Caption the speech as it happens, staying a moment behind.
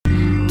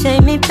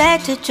Take me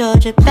back to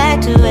Georgia, back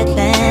to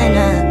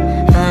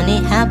Atlanta. Funny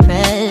how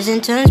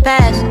present turns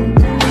past.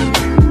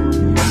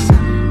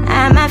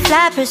 I might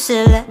fly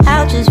Priscilla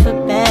out just for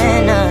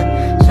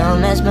banner. So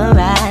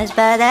mesmerized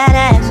by that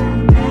ass.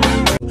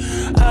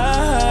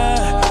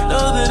 I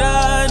know that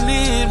I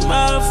need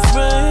my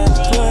friend,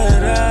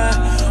 but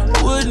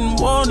I wouldn't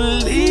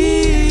wanna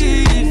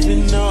leave.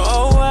 And no,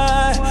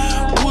 I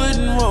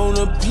wouldn't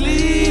wanna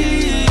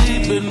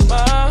plead. But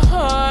my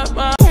heart,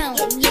 my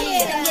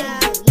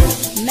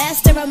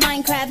Master of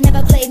Minecraft,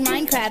 never played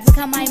Minecraft. Look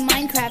how my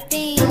Minecraft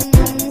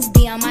things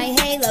be on my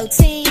Halo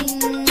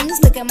teams.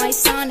 Look at my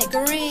Sonic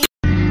ring.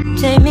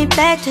 Take me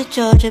back to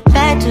Georgia,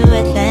 back to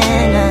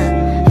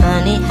Atlanta.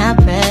 Funny how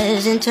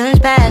present turns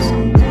past.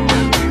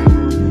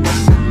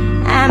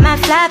 I might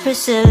fly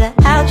Priscilla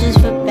out just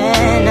for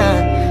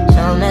banner.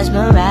 So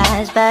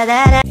mesmerized by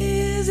that.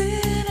 is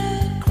it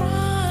a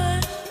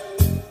crime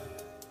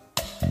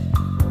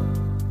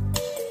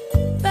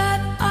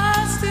that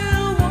I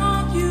still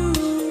want you,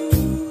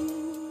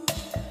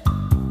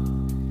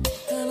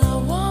 and I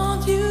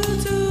want you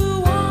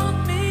to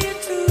want me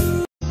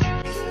too?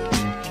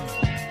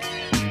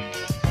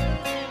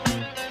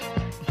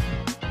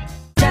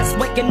 Just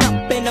waking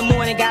up in the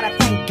morning, gotta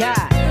thank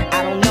God.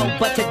 I don't know,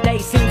 but today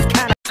seems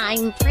kinda.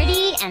 I'm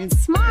pretty and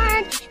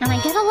smart, and I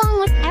get along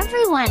with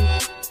everyone.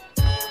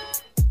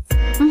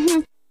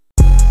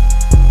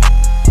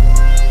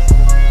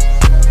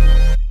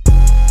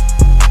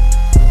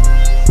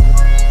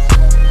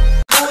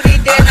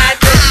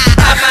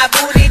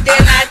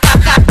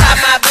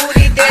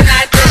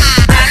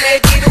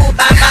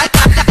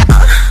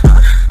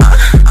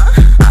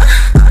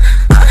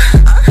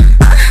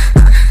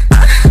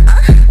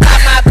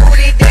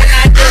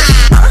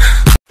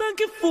 Thank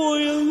you for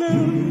your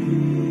love.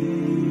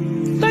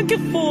 Thank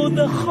you for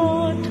the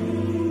heart.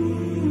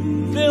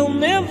 There'll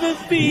never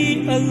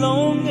be a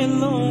long and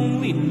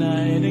lonely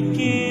night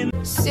again.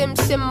 Sim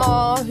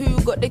Simma,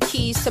 who got the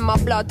keys to my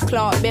blood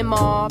clot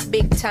bimmer?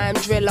 Big time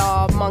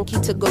driller, monkey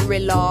to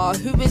gorilla.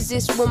 Who is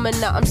this woman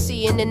that I'm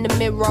seeing in the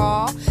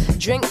mirror?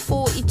 Drink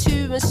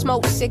 42 and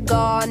smoke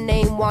cigar.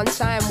 Name one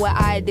time where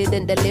I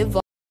didn't deliver.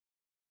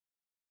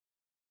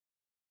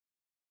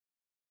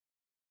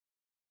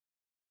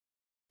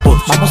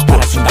 Vamos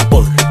para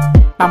Singapur.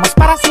 Vamos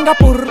para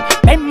Singapur.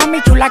 Ven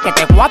mami chula que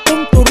te voy a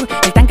un tour.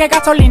 El tanque de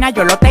gasolina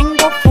yo lo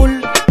tengo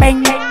full.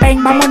 Ven,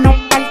 ven, vámonos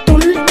pa'l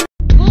tour.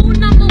 Rule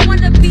number one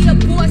to be a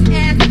boss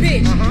ass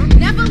bitch.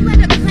 Never let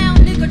a clown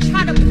nigga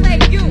try to play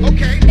you.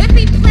 If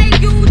he play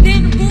you,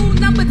 then rule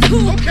number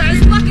two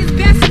is fuck his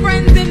best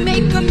friends and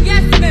make them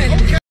yes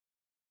men.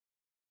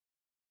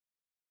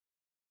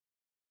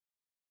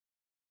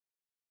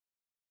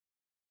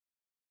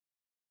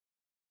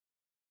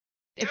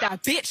 If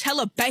that bitch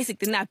hella basic,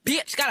 then that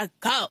bitch gotta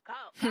go.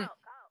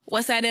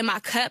 What's that in my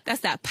cup?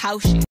 That's that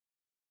potion.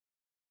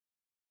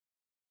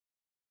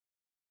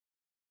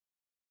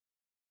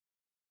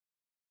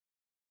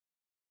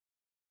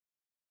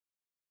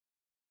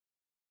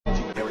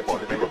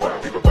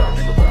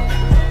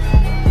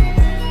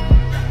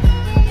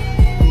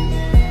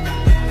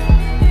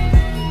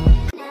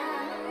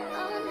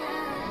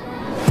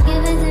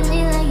 Give it to me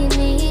like you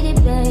need it,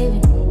 baby.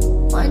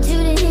 Want you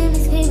to hear me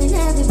screaming,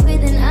 heavy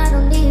breathing. I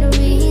don't need a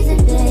reason,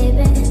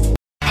 baby.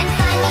 And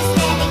find me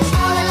standing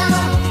all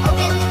alone,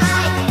 open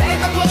eye, turn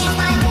the page,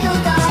 my new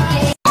dog.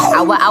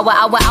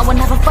 I would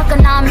never fuck a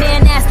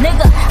non-man ass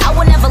nigga. I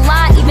would never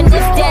lie, even if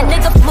that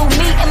nigga flew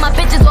me and my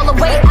bitches all the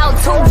way out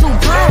to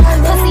Dubai.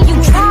 Pussy, you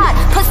tried.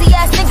 Pussy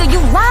ass nigga, you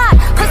lied.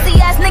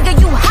 Pussy ass nigga,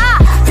 you high.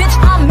 Bitch,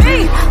 I'm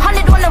me.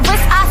 100 on the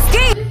wrist, I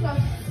ski.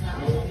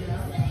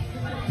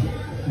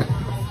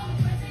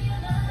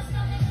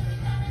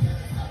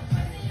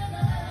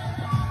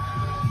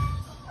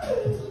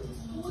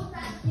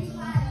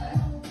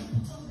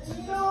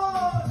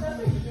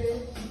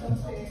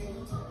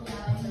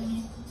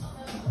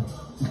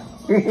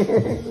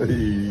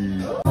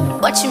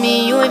 What you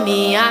mean, you and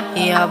me? I'm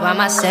here all by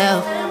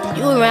myself.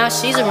 You around,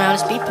 she's around,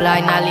 it's people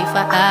like not leave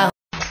her out.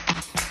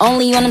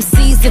 Only on them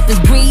C's if it's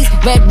breeze.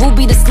 Red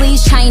ruby the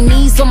sleeves,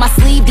 Chinese on my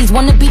sleeve. These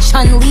wanna be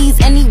Chun-Li's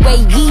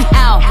anyway, yee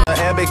how.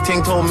 Arabic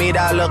ting told me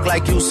that I look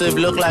like Yusuf,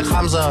 look like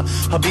Hamza.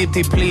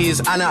 Habibti please,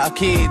 Ana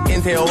Akid,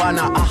 Inte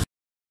Owana.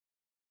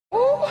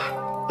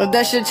 But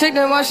that shit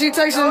chicken, why she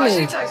texting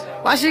me?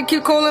 Why she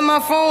keep calling my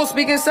phone,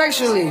 speaking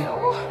sexually?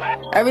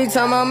 Every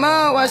time I'm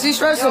out, why she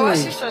stressing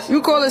me?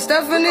 You call her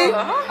Stephanie,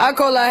 I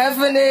call her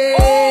Heffany.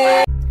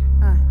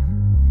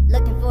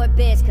 Looking for a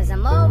bitch, cause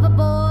I'm over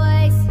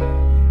boys.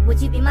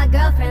 Would you be my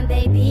girlfriend,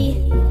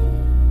 baby?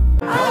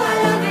 Oh, I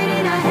love it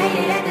and I hate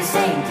it at the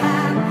same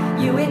time.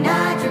 You and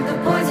I drink the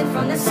poison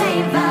from the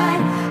same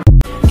vine.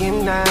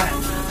 Getting that,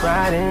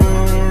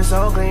 riding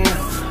so clean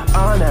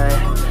all night.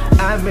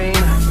 I've been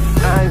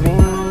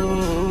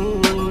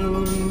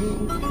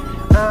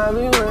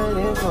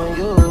waiting for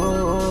you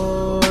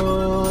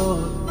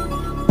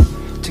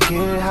to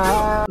get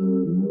high.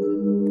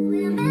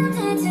 We're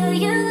melted to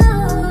you.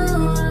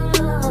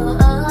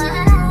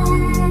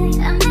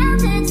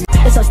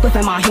 It's a spliff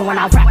in my hand when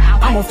I rap.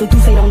 I'm off the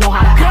deuce, they don't know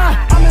how to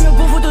act. I'm in the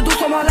booth with the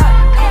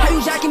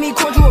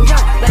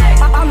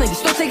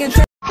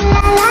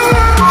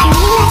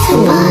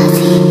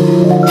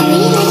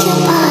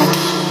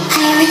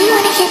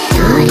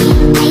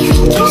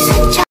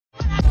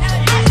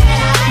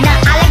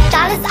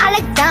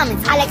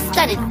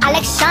stunning, I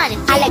like shining.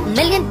 I like $1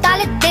 million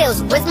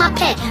deals, where's my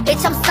pen?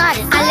 Bitch, I'm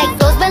signing. I like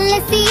those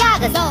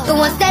Balenciagas, the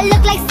ones that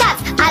look like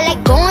socks. I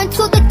like going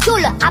to the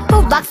Tula, I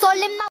put rocks all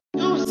in my.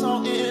 You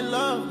so in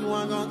love, you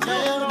ain't gonna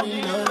tell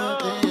me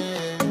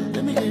nothing.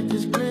 Let me get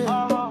this clear,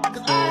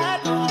 'cause I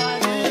had no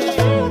idea.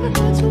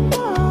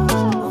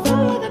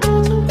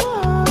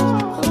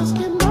 Let's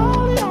get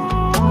naughty,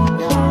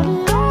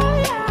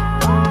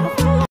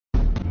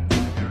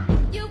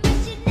 You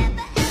wish you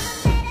never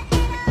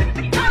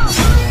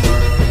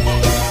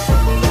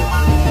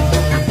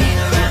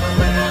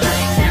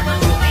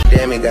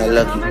Damn, he got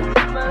lucky.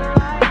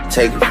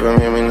 Take it from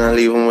him and not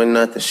leave him with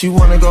nothing. She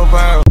wanna go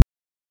viral.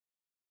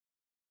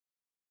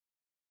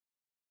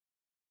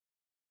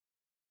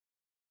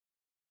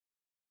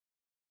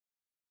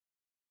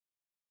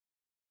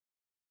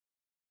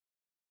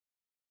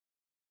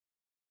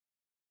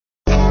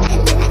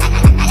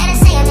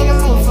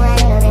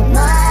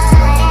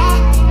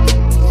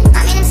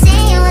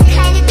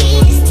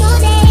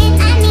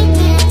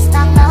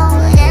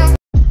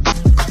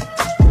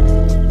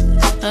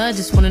 I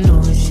just wanna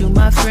know if you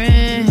my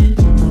friend.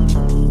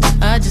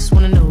 I just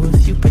wanna know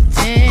if you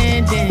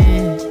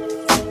pretending.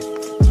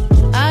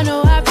 I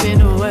know I've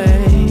been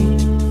away.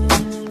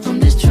 I'm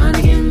just trying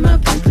to get my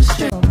paper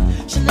straight.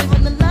 She live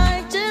on the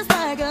life just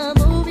like a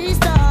movie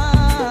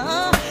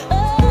star.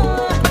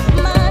 Oh,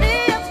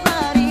 Maria,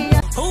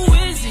 Maria. Who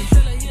is he?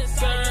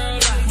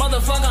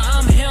 Motherfucker,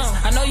 I'm him.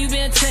 I know you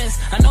been tense.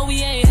 I know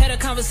we ain't had a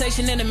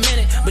conversation in a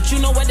minute, but you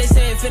know what they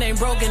say, if it ain't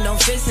broken,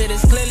 don't fix it.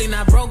 It's clearly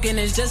not broken,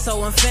 it's just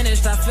so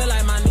unfinished. I feel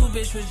like my new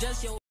bitch was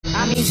just your.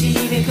 I mean, she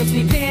even cooks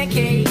me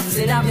pancakes.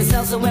 It out this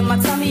salsa when my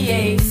tummy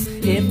aches.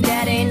 If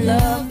that ain't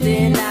love,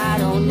 then I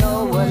don't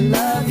know what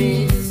love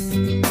is.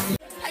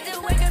 I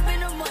just wake up in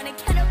the morning,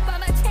 count up all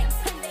my checks.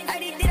 I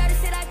already did all the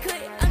shit I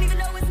could, I don't even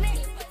know what's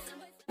next.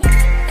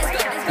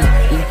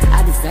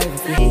 I deserve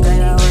it.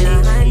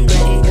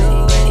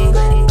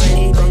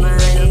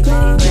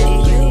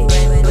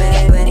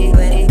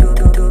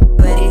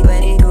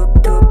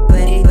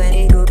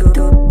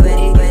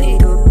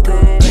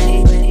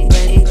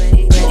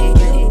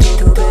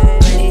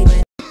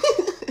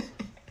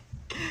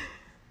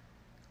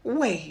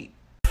 Wait.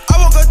 I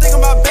woke up thinking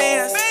about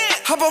bands.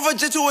 Hop off a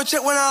jet to a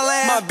check when I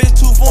land. My bitch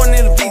too foreign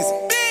in a visa.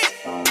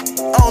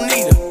 I don't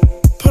need her.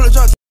 Pull a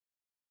truck.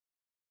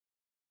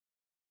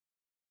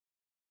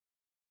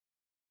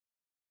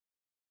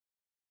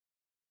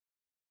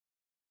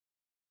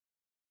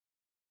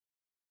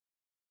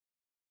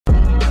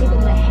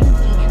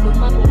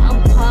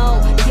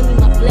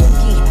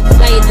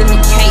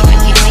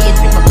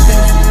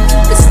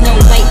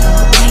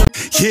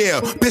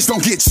 Yeah, bitch,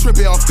 don't get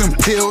trippy off them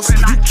pills.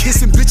 You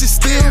kissing bitches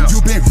still.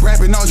 You been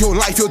rapping all your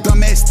life, your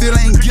dumb ass still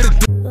ain't get a.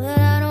 But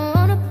I don't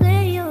wanna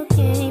play your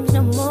games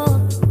no more.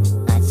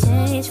 I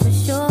changed for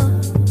sure,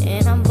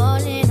 and I'm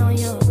balling on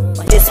you.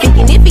 Just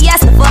kicking if he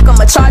asks to fuck,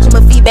 I'ma charge him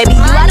a fee, baby.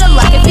 You out of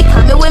luck if he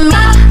coming with me.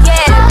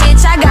 Yeah,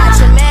 bitch, I got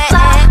you, man.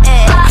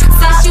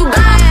 Since you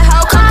buying,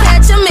 hoe, come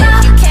catch him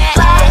if you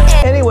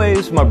can.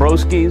 Anyways, my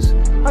broskies,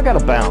 I gotta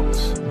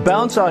bounce.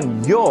 Bounce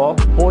on your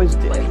boy's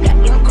dick.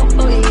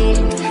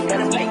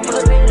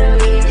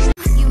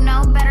 You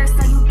know better,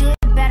 so you did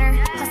better.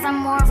 Plus I'm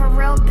more of a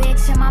real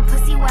bitch and my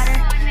pussy wetter.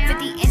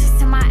 50 inches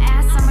to my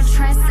ass, I'm a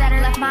trendsetter.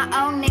 Left my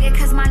own nigga,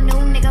 cause my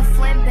new nigga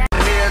flip better.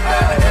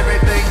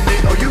 Everything,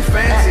 oh, you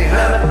fancy,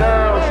 huh?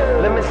 Girls,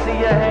 let me see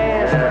your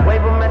hands.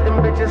 Wave them at them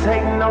bitches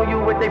hating on you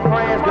with their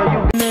friends, girl.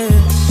 You.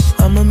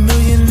 I'm a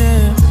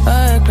millionaire.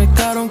 I act like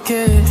I don't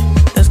care.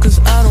 That's cause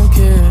I don't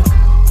care.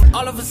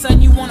 All of a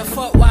sudden you wanna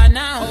fuck, why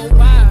now? Oh,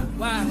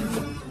 why?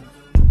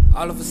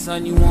 All of a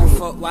sudden you wanna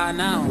fuck, why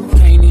now?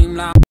 Can't even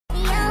lie.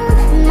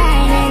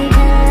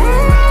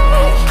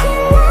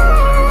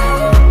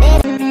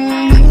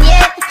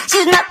 Yeah,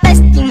 she's my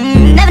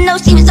bestie. Never know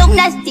she was so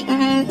nasty.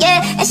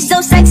 Yeah, and she's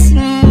so sexy.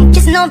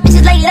 Kissing on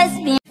bitches like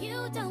lesbian.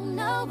 You don't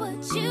know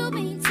what you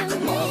mean to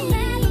me.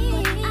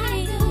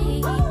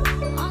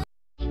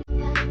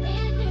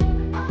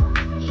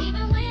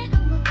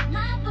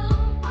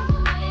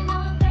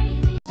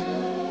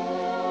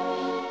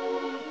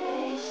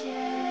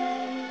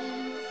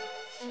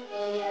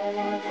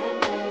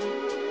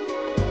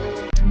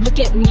 Look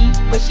at me,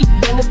 where she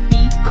gonna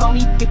be? Call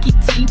me Vicky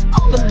T.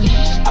 Off the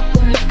leash, I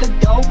feel like a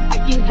dog. I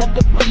get her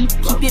to pee.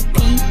 Keep it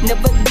pee,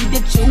 never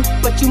needed you,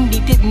 but you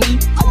needed me.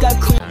 I got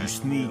cream. You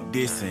sneak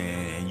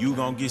dissing, you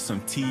gon' get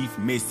some teeth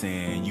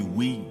missing. You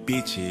weak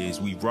bitches,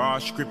 we raw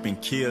script and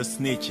kill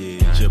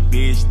snitches. Your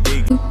bitch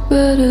dig.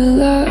 Better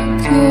lock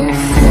your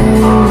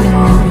phone.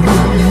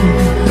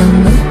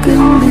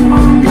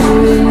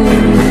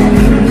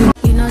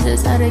 You know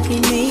just how to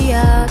keep me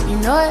up. You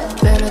know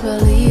it, better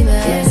believe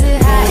it. Is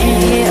it hot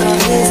in here or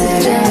is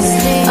it just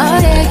me? Oh,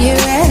 yeah, get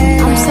ready.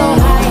 I'm so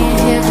high in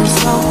here, just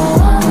so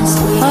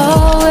honestly. Oh,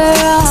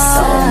 we're all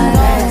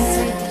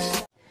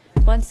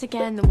Once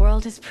again, the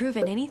world has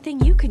proven anything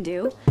you can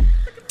do,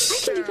 I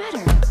can do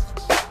better.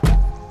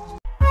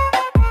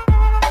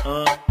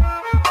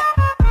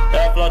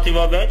 É a flauta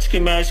envolvente que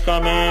mexe com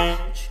a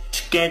mente.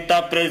 quem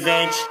tá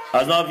presente.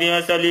 As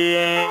novinhas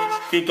salientes,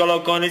 fica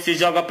loucona e se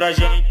joga pra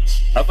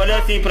gente. Eu falei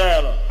assim pra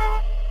ela.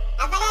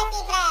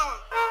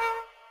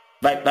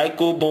 Vai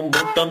com o bumbum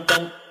tam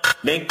tam,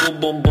 vem com o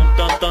bumbum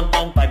tam tam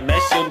tam, vai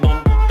mexe o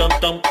bumbum tam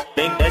tam,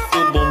 vem desce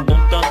o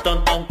bumbum tam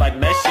tam tam, vai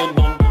mexe o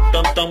bumbum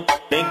tam tam,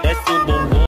 vem